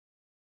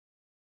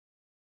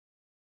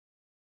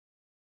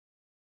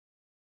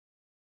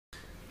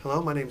Hello,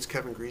 my name is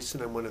Kevin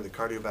Greason. I'm one of the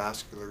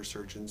cardiovascular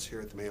surgeons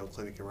here at the Mayo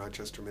Clinic in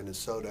Rochester,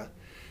 Minnesota.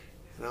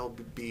 And I'll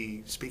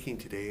be speaking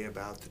today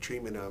about the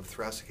treatment of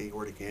thoracic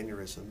aortic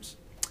aneurysms.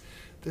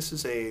 This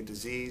is a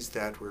disease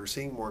that we're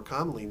seeing more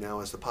commonly now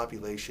as the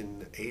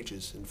population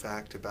ages. In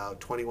fact, about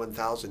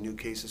 21,000 new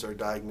cases are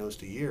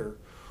diagnosed a year,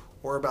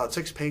 or about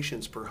 6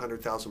 patients per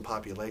 100,000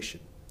 population.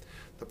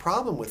 The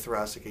problem with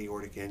thoracic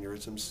aortic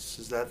aneurysms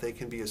is that they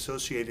can be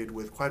associated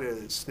with quite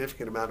a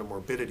significant amount of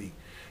morbidity,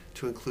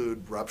 to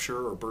include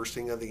rupture or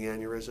bursting of the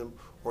aneurysm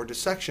or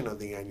dissection of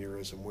the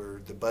aneurysm, where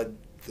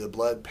the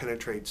blood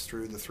penetrates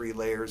through the 3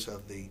 layers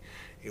of the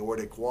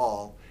aortic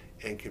wall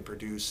and can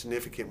produce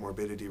significant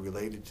morbidity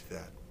related to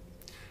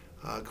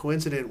that.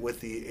 Coincident with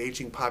the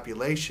aging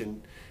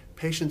population,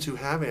 patients who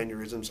have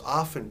aneurysms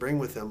often bring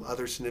with them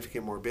other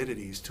significant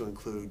morbidities to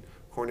include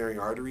coronary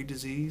artery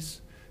disease,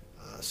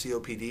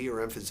 COPD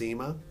or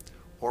emphysema,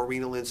 or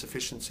renal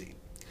insufficiency.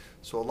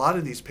 So a lot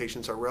of these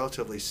patients are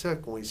relatively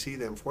sick when we see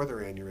them for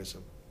their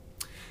aneurysm.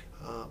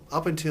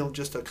 Up until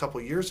just a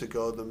couple years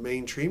ago, the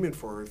main treatment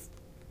for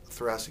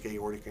thoracic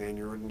aortic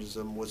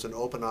aneurysm was an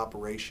open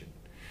operation.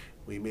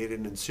 We made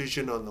an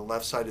incision on the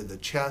left side of the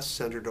chest,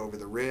 centered over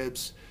the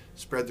ribs,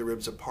 spread the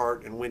ribs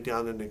apart, and went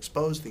down and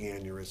exposed the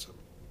aneurysm.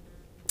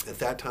 At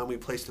that time, we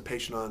placed the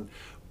patient on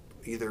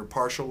either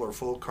partial or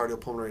full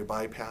cardiopulmonary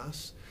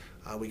bypass.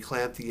 We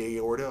clamped the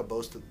aorta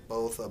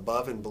both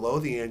above and below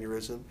the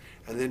aneurysm,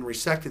 and then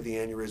resected the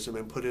aneurysm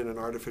and put in an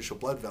artificial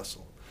blood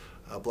vessel,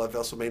 a blood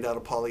vessel made out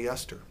of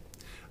polyester.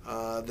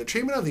 The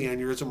treatment of the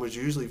aneurysm was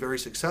usually very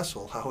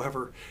successful.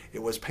 However,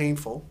 it was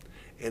painful,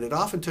 and it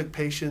often took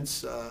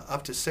patients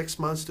up to 6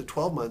 months to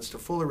 12 months to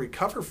fully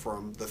recover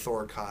from the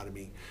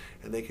thoracotomy,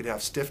 and they could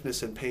have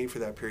stiffness and pain for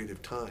that period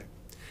of time.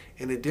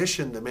 In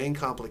addition, the main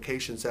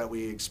complications that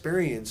we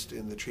experienced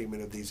in the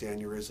treatment of these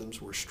aneurysms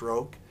were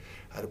stroke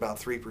at about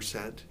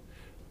 3%,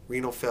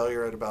 renal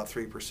failure at about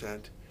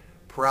 3%,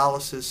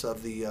 paralysis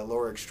of the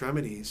lower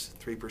extremities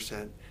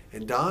 3%,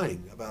 and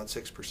dying about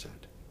 6%.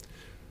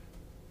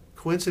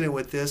 Coincident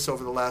with this,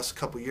 over the last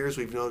couple of years,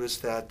 we've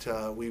noticed that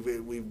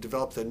we've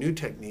developed a new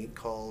technique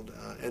called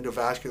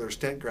endovascular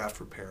stent graft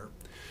repair,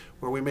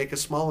 where we make a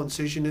small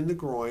incision in the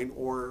groin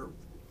or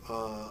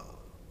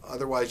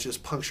otherwise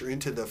just puncture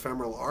into the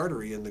femoral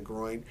artery in the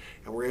groin,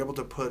 and we're able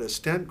to put a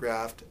stent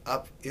graft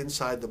up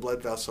inside the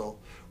blood vessel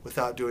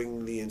without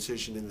doing the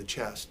incision in the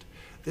chest.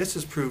 This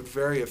has proved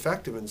very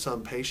effective in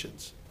some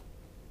patients.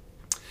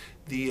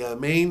 The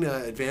main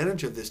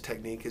advantage of this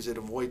technique is it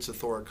avoids a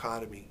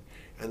thoracotomy,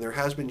 and there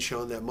has been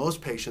shown that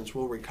most patients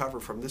will recover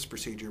from this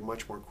procedure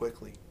much more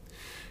quickly.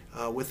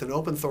 With an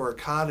open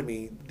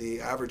thoracotomy, the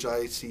average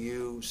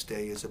ICU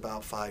stay is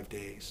about 5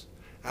 days.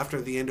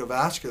 After the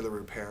endovascular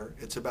repair,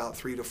 it's about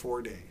 3 to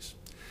 4 days.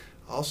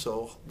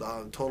 Also,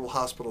 the total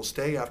hospital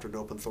stay after an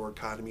open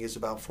thoracotomy is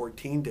about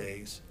 14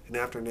 days, and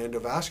after an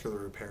endovascular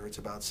repair, it's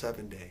about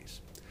 7 days.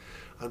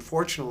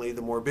 Unfortunately,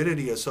 the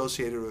morbidity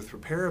associated with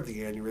repair of the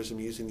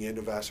aneurysm using the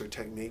endovascular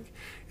technique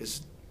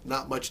is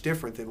not much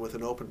different than with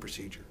an open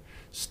procedure.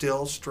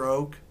 Still,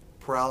 stroke,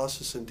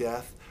 paralysis, and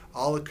death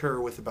all occur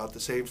with about the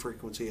same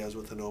frequency as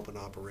with an open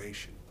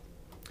operation.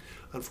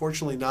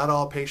 Unfortunately, not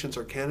all patients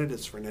are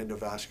candidates for an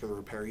endovascular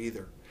repair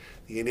either.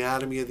 The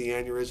anatomy of the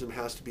aneurysm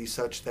has to be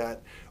such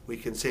that we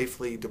can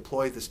safely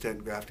deploy the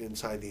stent graft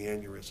inside the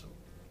aneurysm.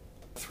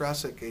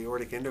 Thoracic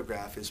aortic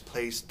endograft is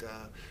placed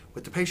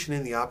with the patient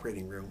in the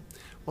operating room.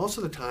 Most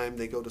of the time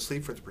they go to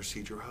sleep for the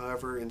procedure.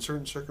 However, in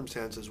certain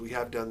circumstances we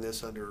have done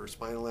this under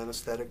spinal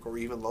anesthetic or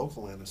even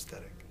local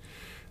anesthetic.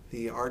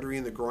 The artery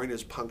in the groin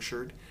is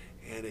punctured,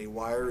 and a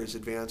wire is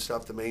advanced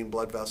up the main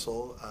blood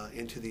vessel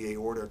into the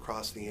aorta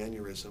across the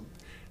aneurysm.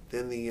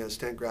 Then the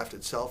stent graft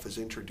itself is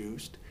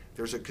introduced.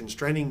 There's a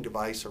constraining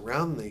device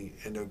around the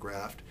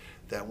endograft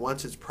that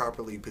once it's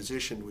properly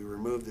positioned, we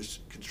remove this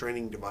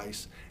constraining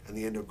device and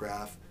the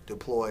endograft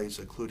deploys,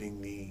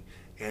 occluding the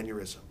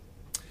aneurysm.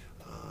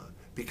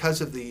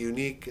 Because of the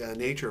unique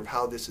nature of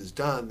how this is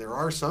done, there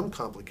are some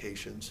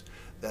complications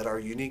that are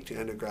unique to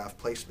endograft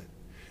placement.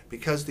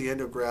 Because the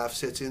endograft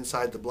sits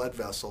inside the blood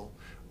vessel,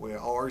 we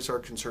always are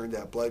concerned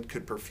that blood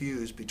could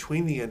perfuse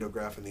between the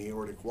endograft and the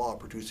aortic wall,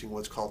 producing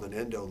what's called an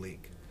endo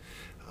leak.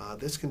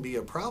 This can be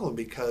a problem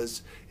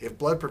because if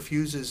blood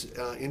perfuses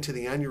into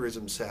the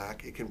aneurysm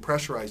sac, it can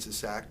pressurize the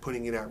sac,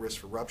 putting it at risk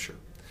for rupture.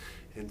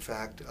 In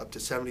fact, up to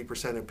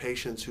 70% of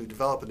patients who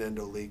develop an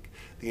endo leak,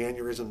 the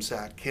aneurysm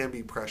sac can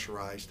be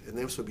pressurized, and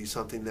this would be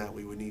something that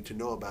we would need to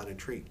know about and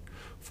treat.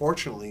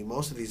 Fortunately,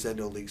 most of these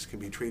endo leaks can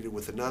be treated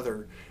with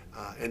another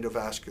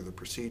endovascular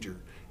procedure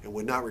and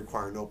would not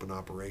require an open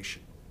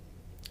operation.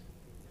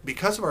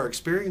 Because of our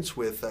experience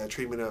with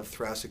treatment of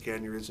thoracic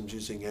aneurysms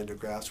using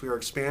endografts, we are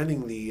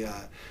expanding the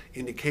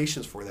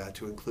indications for that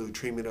to include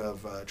treatment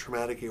of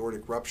traumatic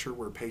aortic rupture,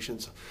 where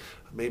patients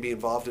may be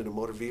involved in a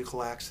motor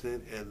vehicle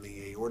accident and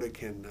the aorta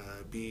can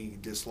be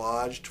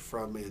dislodged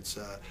from its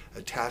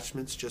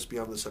attachments just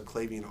beyond the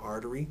subclavian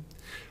artery.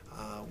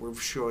 We're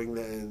showing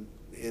that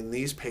in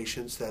these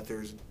patients that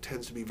there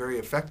tends to be very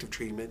effective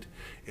treatment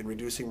in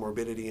reducing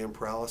morbidity and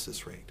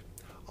paralysis rate.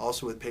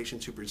 also with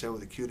patients who present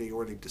with acute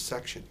aortic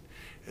dissection.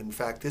 In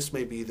fact, this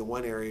may be the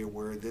one area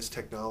where this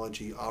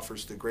technology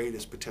offers the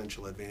greatest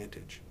potential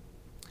advantage.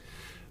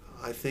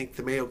 I think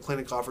the Mayo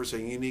Clinic offers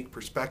a unique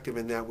perspective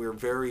in that we're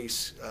very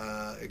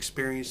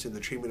experienced in the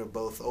treatment of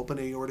both open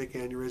aortic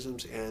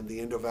aneurysms and the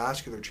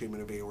endovascular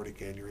treatment of aortic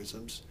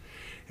aneurysms.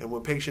 And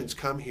when patients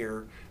come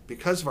here,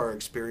 because of our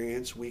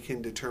experience, we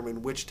can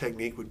determine which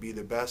technique would be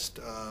the best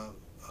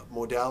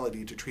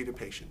modality to treat a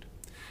patient.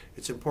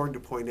 It's important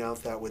to point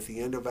out that with the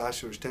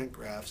endovascular stent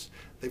grafts,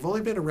 they've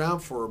only been around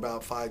for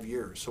about 5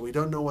 years, so we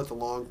don't know what the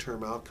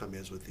long-term outcome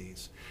is with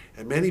these.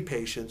 And many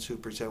patients who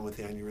present with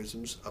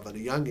aneurysms of a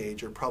young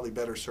age are probably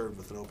better served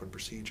with an open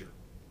procedure.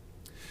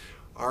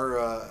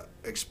 Our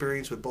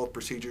experience with both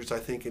procedures, I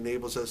think,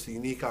 enables us the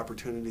unique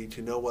opportunity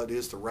to know what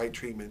is the right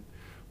treatment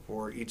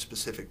for each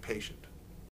specific patient.